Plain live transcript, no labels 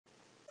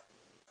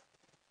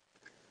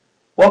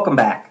Welcome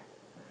back.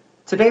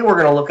 Today we're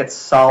going to look at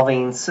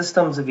solving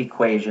systems of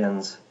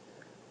equations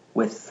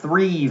with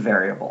three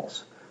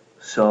variables.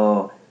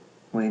 So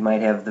we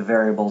might have the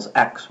variables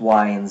x,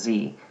 y, and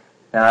z.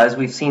 Now, as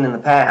we've seen in the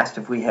past,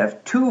 if we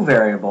have two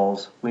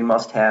variables, we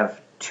must have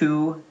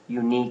two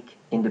unique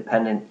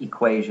independent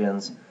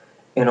equations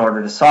in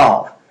order to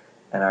solve,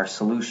 and our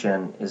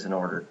solution is an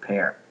ordered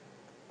pair.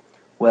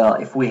 Well,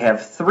 if we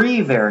have three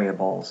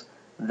variables,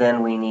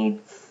 then we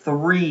need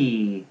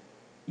three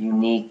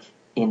unique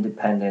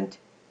independent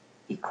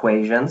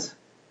equations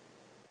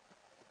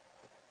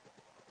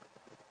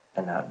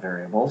and not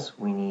variables.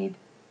 We need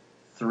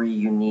three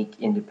unique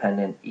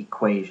independent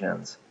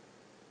equations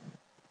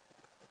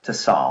to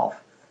solve.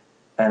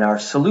 And our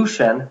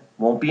solution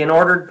won't be an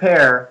ordered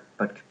pair,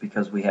 but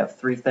because we have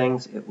three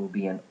things, it will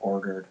be an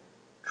ordered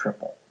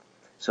triple.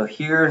 So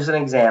here's an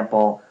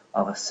example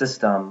of a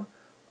system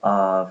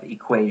of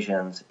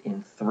equations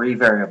in three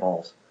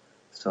variables.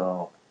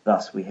 So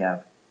thus we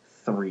have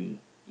three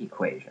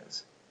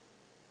equations.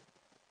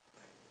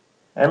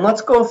 And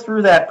let's go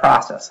through that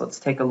process. Let's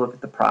take a look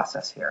at the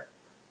process here.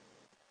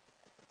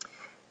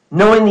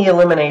 Knowing the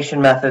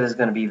elimination method is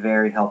going to be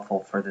very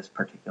helpful for this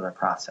particular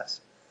process.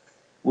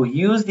 We'll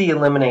use the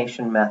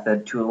elimination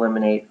method to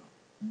eliminate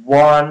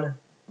one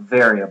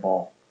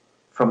variable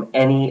from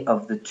any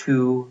of the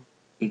two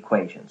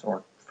equations,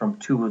 or from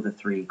two of the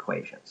three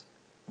equations.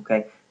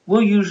 Okay?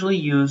 We'll usually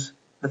use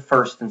the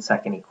first and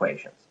second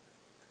equations.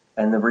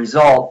 And the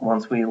result,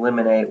 once we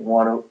eliminate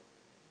one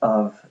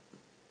of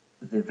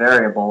the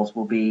variables,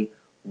 will be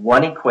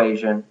one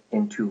equation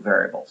in two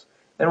variables.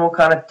 And we'll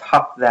kind of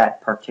tuck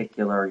that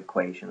particular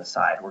equation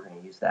aside. We're going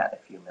to use that in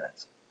a few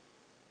minutes.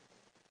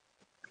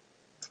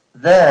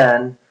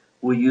 Then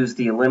we'll use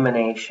the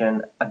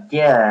elimination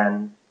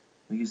again.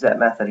 We'll use that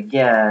method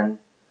again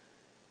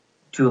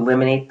to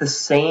eliminate the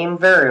same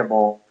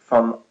variable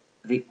from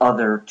the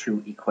other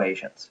two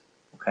equations.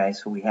 Okay,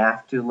 so we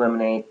have to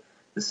eliminate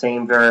the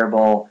same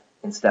variable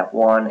in step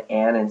 1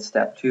 and in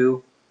step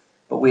 2,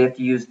 but we have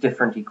to use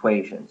different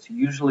equations.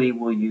 Usually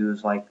we'll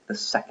use like the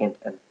second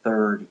and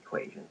third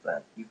equations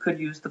then. You could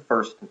use the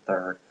first and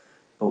third,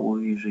 but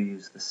we'll usually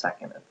use the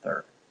second and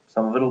third.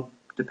 Some of it will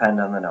depend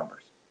on the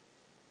numbers.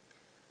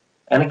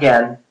 And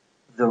again,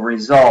 the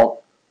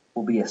result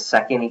will be a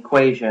second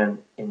equation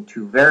in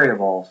two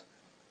variables,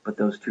 but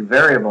those two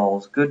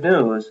variables, good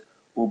news,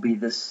 will be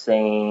the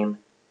same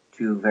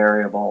two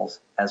variables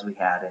as we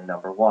had in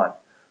number 1.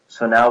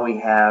 So now we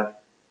have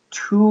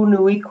two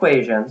new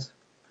equations,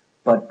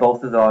 but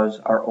both of those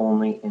are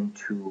only in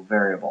two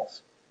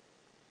variables.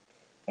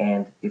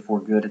 And if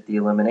we're good at the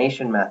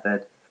elimination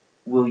method,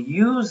 we'll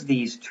use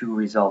these two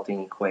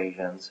resulting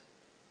equations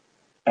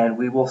and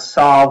we will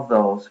solve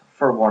those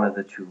for one of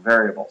the two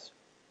variables,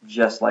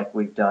 just like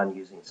we've done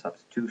using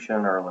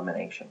substitution or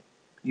elimination,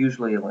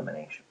 usually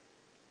elimination.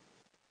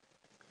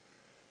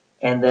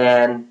 And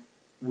then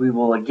we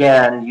will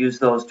again use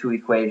those two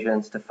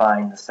equations to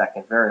find the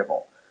second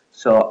variable.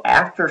 So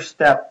after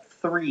step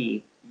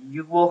 3,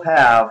 you will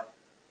have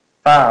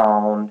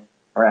found,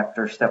 or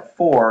after step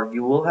 4,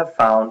 you will have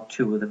found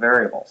two of the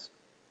variables.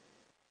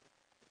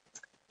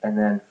 And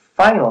then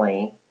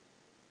finally,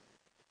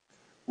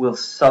 we'll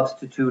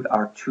substitute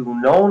our two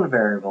known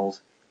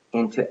variables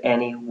into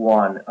any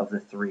one of the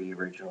three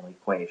original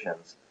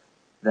equations.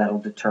 That'll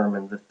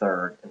determine the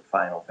third and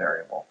final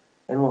variable.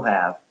 And we'll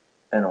have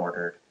an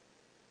ordered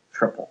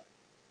triple.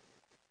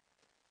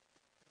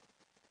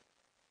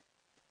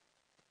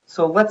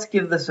 So let's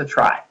give this a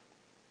try.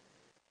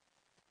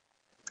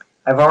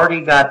 I've already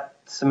got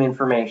some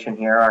information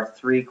here. Our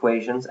three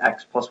equations,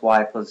 x plus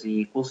y plus z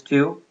equals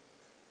 2,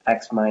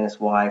 x minus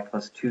y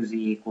plus 2z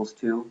equals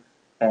 2,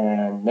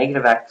 and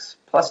negative x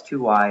plus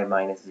 2y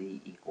minus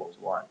z equals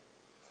 1.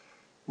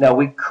 Now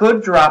we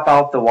could drop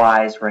out the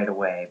y's right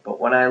away,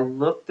 but when I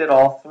looked at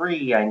all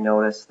three, I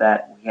noticed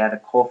that we had a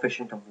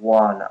coefficient of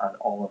 1 on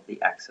all of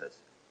the x's.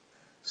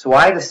 So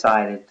I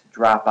decided to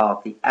drop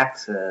out the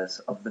x's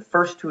of the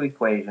first two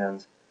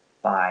equations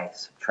by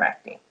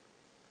subtracting.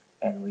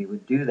 And we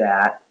would do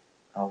that.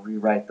 I'll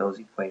rewrite those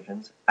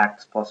equations.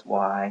 X plus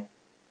y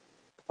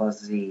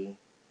plus z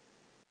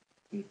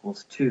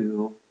equals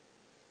 2.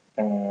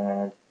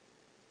 And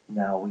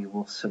now we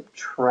will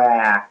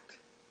subtract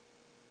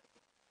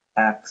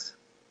x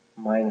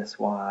minus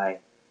y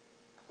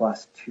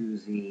plus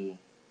 2z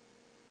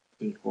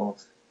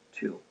equals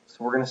 2.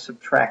 So we're going to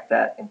subtract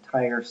that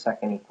entire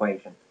second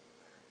equation.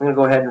 I'm going to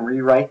go ahead and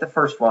rewrite the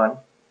first one.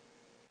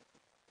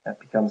 That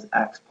becomes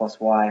x plus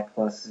y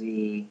plus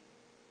z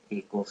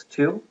equals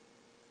 2.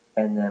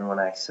 And then when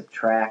I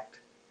subtract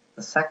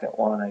the second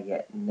one, I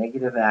get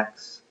negative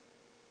x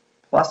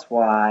plus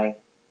y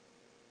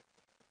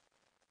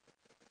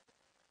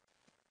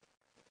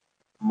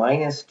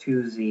minus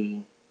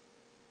 2z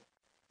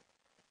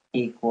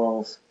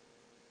equals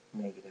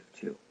negative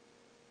 2.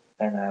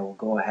 And I will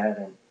go ahead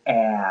and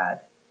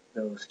add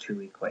those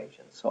two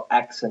equations. So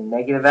x and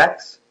negative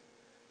x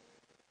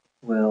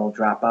will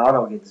drop out.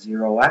 I'll get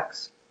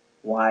 0x.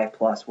 Y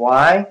plus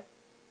y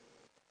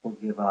will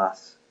give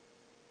us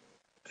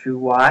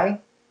 2y.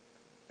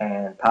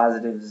 and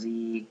positive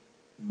z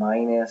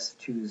minus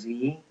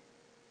 2z,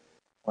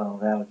 well,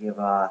 that'll give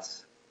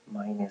us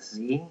minus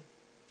z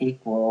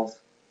equals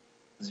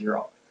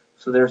 0.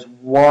 So there's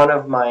one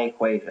of my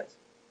equations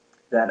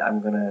that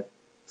I'm going to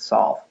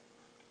solve.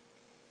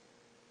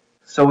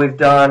 So we've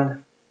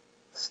done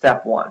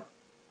step 1.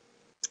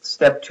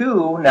 Step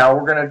 2, now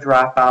we're going to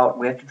drop out,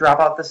 we have to drop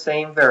out the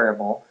same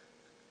variable,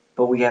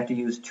 but we have to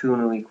use 2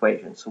 new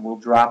equations. So we'll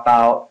drop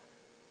out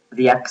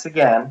the x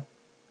again,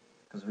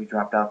 because we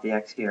dropped out the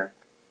x here,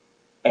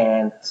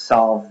 and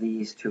solve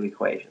these 2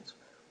 equations.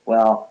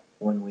 Well,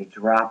 when we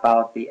drop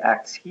out the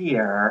x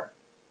here,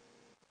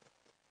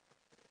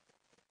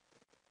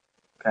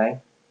 okay,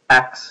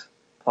 x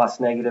plus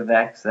negative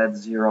x,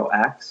 that's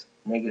 0x,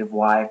 negative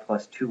y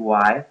plus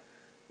 2y,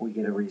 we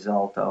get a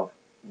result of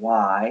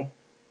y,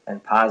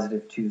 and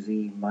positive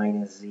 2z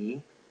minus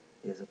z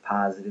is a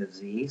positive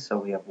z, so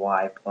we have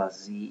y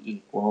plus z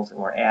equals, and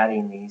we're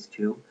adding these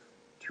two.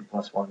 2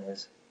 plus 1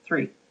 is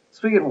 3.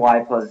 So we get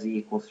y plus z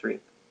equals 3.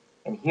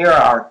 And here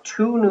are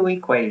 2 new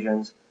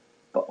equations,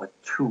 but with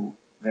 2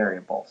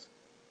 variables.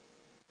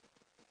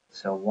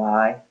 So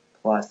y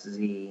plus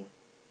z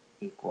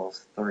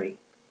equals 3.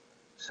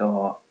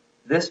 So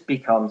this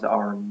becomes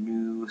our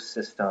new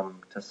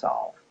system to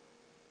solve.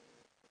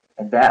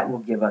 And that will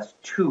give us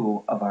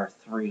 2 of our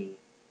 3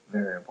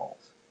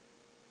 variables.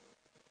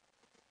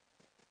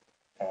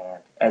 And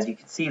as you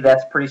can see,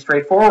 that's pretty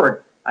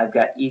straightforward. I've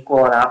got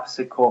equal and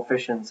opposite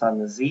coefficients on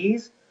the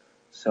z's.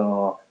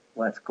 So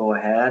let's go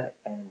ahead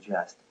and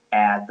just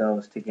add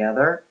those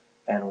together.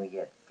 And we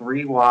get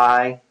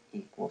 3y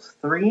equals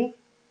 3.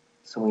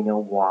 So we know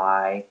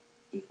y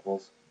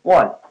equals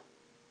 1.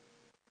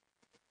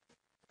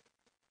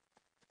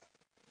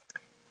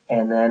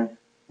 And then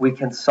we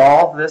can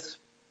solve this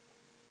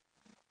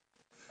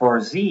for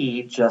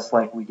z just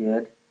like we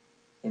did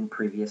in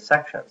previous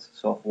sections.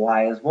 So if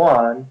y is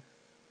 1,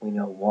 we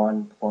know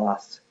 1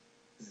 plus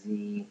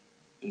z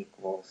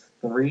equals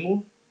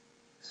 3.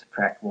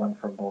 Subtract 1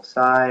 from both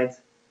sides,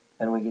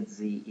 and we get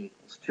z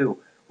equals 2.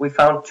 We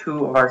found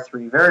 2 of our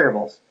 3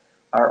 variables.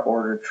 Our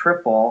order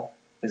triple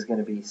is going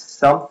to be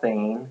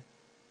something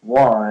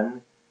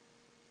 1,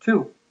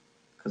 2,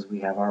 because we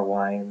have our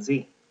y and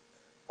z.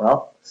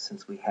 Well,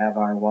 since we have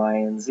our y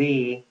and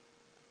z,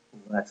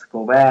 let's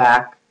go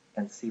back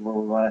and see where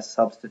we want to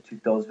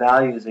substitute those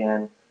values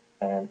in,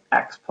 and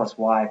x plus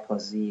y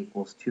plus z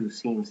equals 2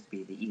 seems to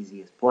be the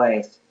easiest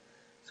place.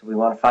 So we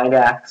want to find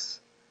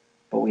x,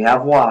 but we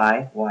have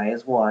y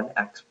is 1,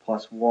 x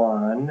plus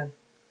 1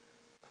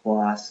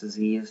 plus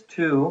z is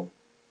 2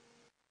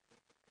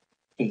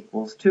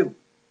 equals 2.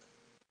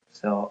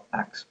 So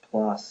x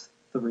plus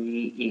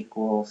 3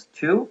 equals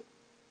 2.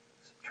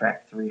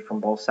 Subtract 3 from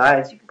both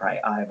sides. You can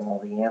probably eyeball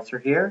the answer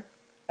here.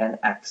 And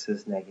x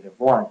is negative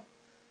 1.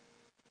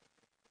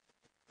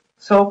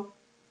 So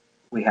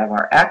we have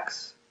our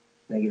x,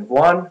 negative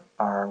 1,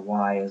 our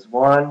y is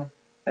 1,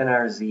 and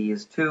our z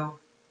is 2.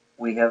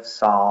 We have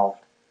solved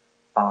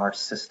our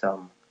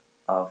system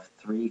of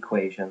 3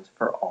 equations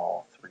for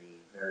all 3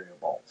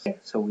 variables. Okay,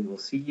 so we will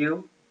see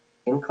you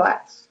in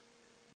class.